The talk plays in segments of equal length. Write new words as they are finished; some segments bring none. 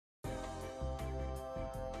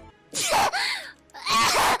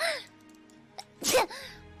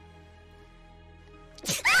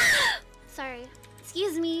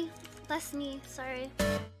That's me, sorry.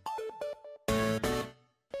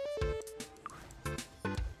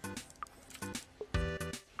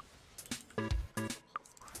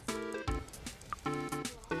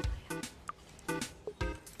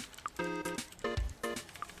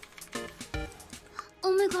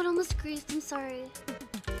 Oh my god, I almost grazed, I'm sorry.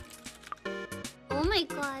 Oh my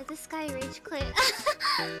god, this guy rage quit.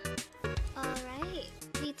 Alright,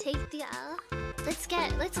 we take the L.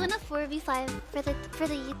 Let's win a 4v5 for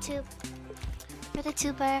the YouTube. For the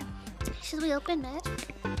tuber. Should we open it?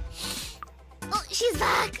 Oh, she's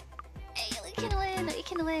back! Hey, we can win, we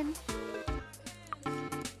can win.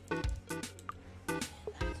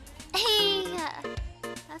 Hey!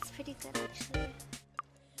 That's pretty good actually.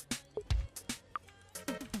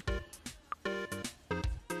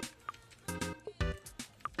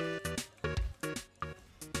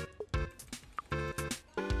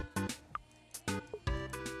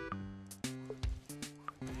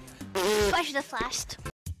 I should have flashed.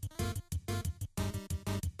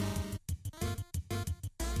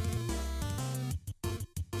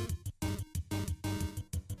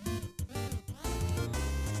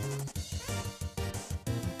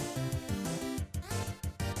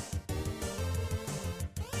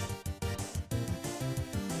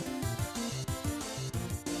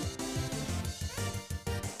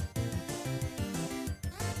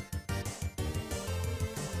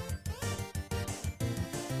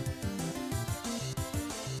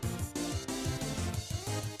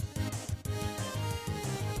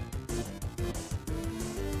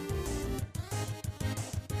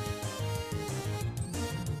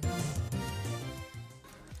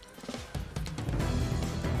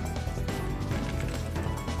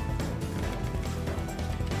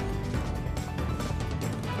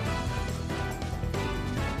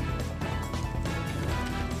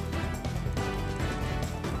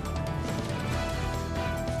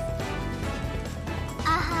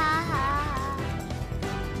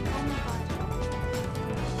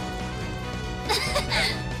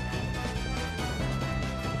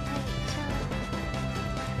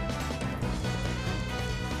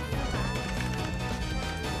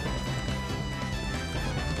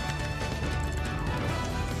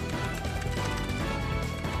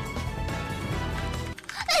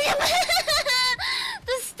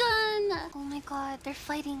 They're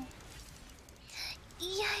fighting.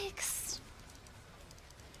 Yikes.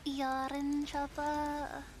 Yaren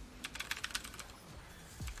chapa.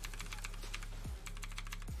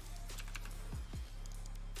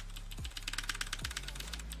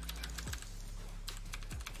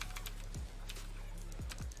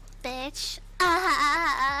 Bitch.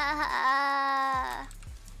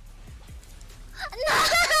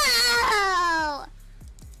 No!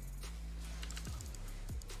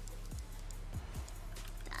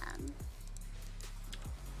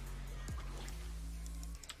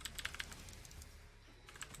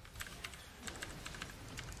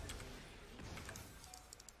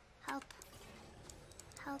 Help.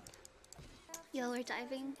 Help. Yo, we're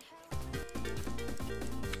diving.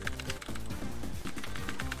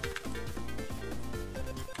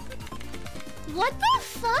 What the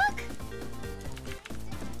fuck?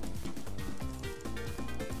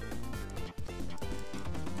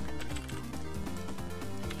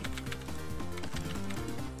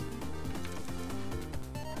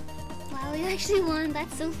 Wow, we actually won.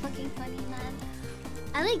 That's so fucking funny, man.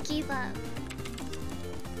 I like gave up.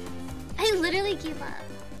 I literally gave up.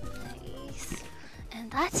 Nice.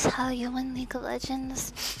 And that's how you win League of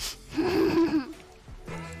Legends. Thank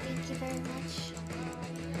you very much.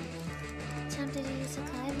 Tempted to use a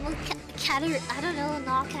climb. Well, I don't know,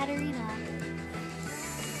 not Katarina.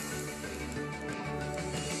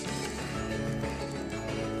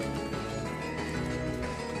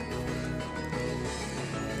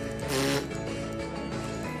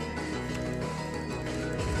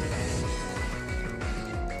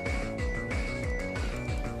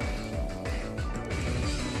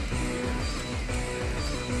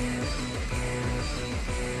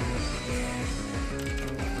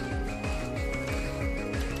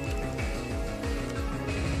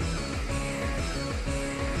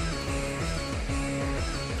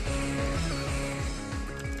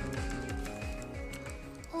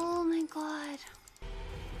 God.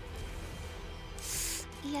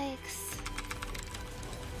 Yikes.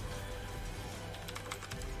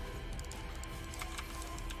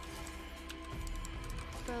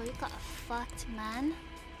 Bro, you got fucked, man.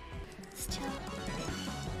 Let's chill.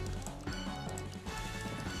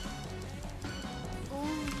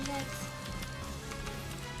 Oh, yikes.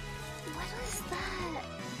 What was that?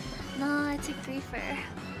 No, it's a griefer.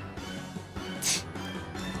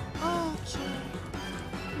 Okay.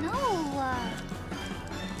 No!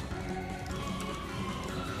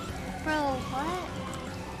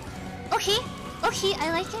 What? Okay, okay,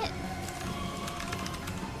 I like it.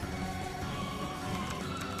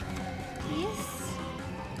 Please?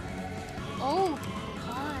 Oh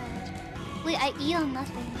god. Wait, I eat on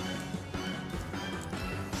nothing.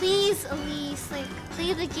 Please, Elise, like,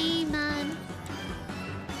 play the game, man.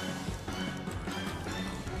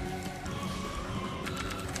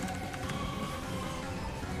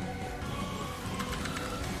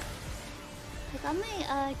 I got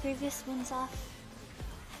my grievous wounds off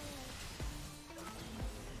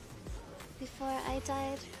before I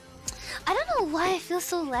died. I don't know why I feel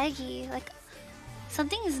so laggy. Like,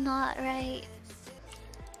 something is not right.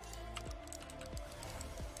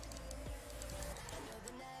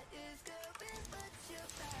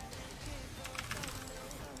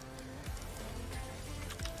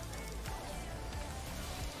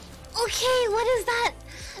 Okay, what is that?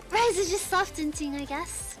 Rise is just soft tinting, I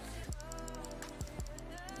guess.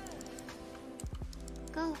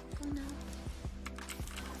 Go now.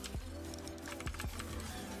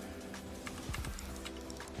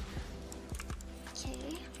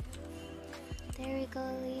 Okay. There we go,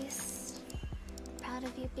 Elise. Proud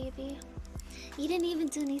of you, baby. You didn't even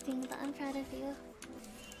do anything, but I'm proud of you.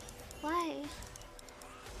 Why?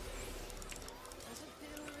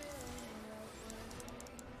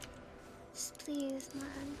 Just please,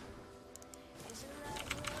 man.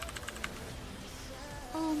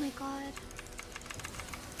 Oh my god.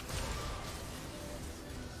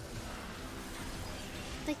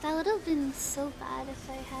 Like, that would have been so bad if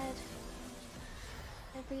I had,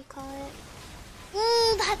 whatever you call it.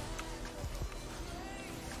 Ooh, that...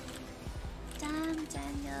 Damn,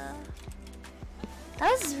 Daniel.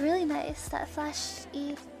 That was really nice, that flash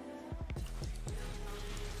E.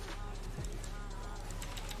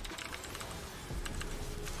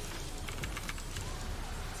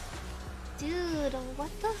 Dude,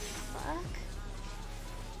 what the fuck?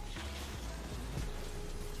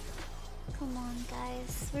 Come on,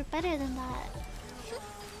 guys. We're better than that.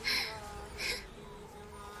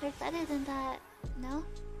 We're better than that. No?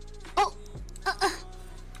 Oh! I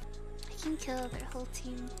can kill their whole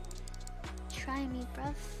team. Try me,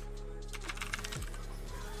 bruv.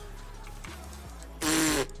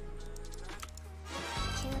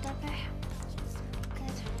 Okay, whatever.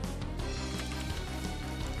 Good.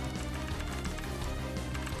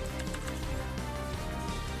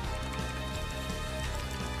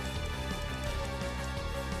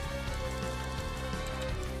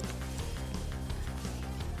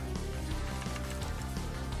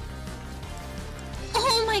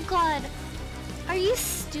 Oh my god! Are you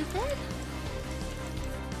stupid?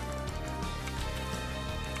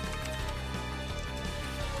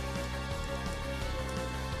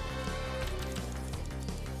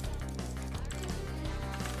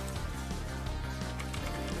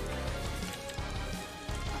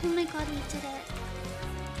 Oh my god, we did it.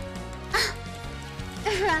 Ah!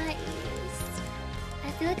 Rise!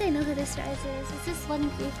 I feel like I know who this Rise is. It's just one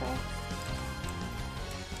griefer.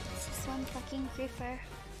 It's just one fucking griefer.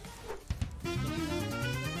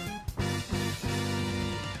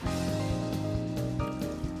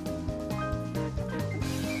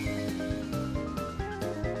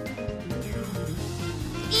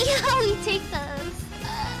 Yeah, we take those.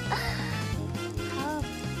 Oh.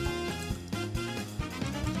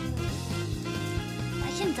 I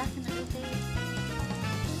can definitely do it.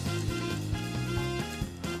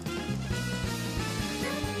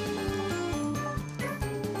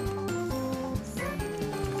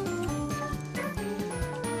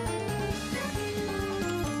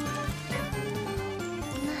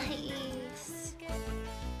 Nice.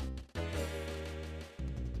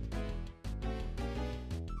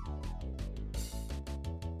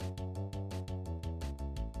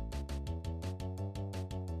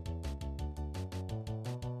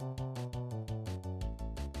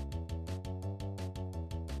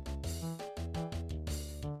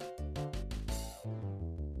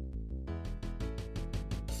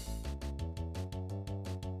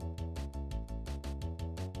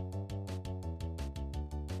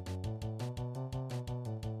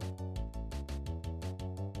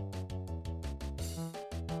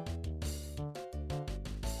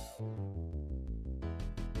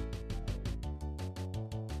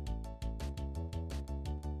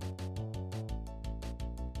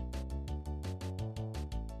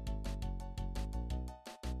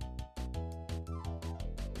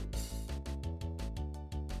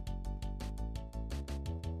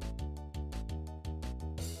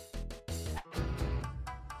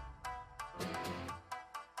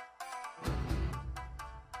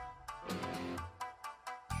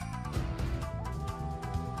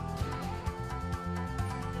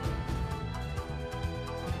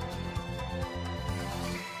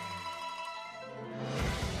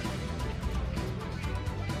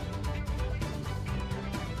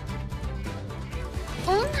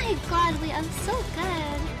 my god, wait, I'm so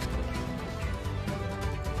good.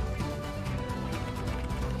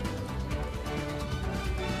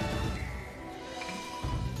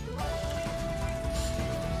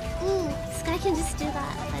 Ooh, this guy can just do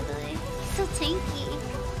that, by the way. He's so tanky.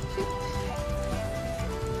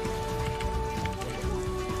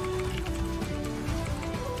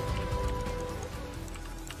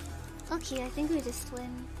 Okay, I think we just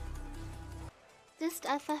win. Just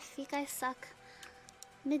FF, you guys suck.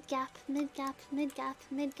 Mid gap, mid gap, mid gap,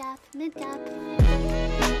 mid gap, mid gap.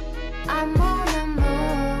 I'm on the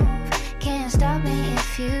move, can't stop me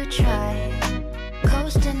if you try.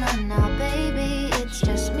 Coasting on now, baby, it's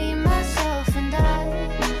just me, myself, and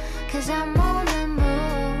I. 'Cause I'm on the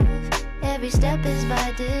move, every step is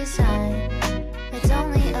by design.